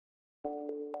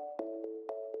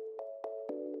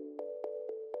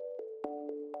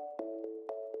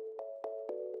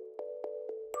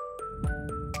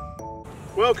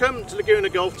Welcome to Laguna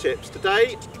Golf Tips.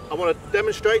 Today I want to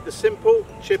demonstrate the simple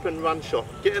chip and run shot.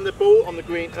 Getting the ball on the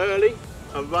green early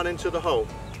and run into the hole.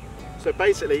 So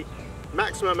basically,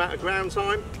 maximum amount of ground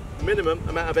time, minimum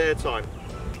amount of air time.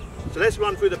 So let's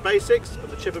run through the basics of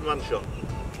the chip and run shot.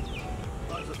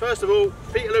 Right, so first of all,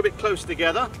 feet a little bit close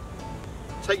together.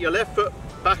 Take your left foot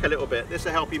back a little bit. This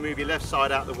will help you move your left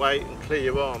side out of the way and clear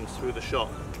your arms through the shot.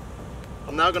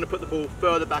 I'm now going to put the ball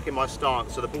further back in my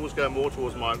stance, so the ball's going more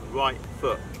towards my right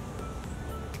foot.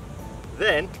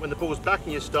 Then, when the ball's back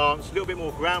in your stance, a little bit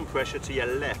more ground pressure to your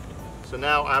left. So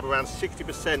now I have around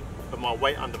 60% of my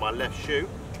weight under my left shoe.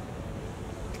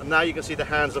 And now you can see the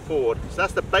hands are forward. So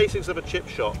that's the basics of a chip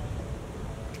shot.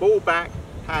 Ball back,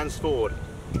 hands forward.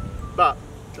 But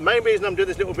the main reason I'm doing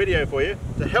this little video for you,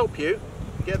 to help you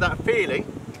get that feeling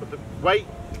of the weight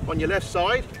on your left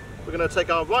side, we're going to take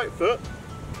our right foot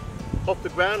off the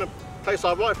ground and place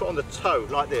our right foot on the toe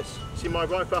like this. See my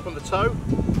right foot up on the toe?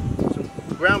 Some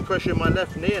ground pressure in my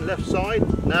left knee and left side.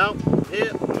 Now,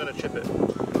 here, I'm going to chip it.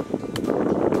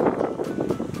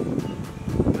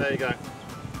 There you go.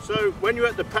 So when you're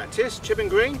at the practice chipping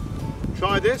green,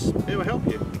 try this, it will help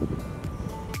you.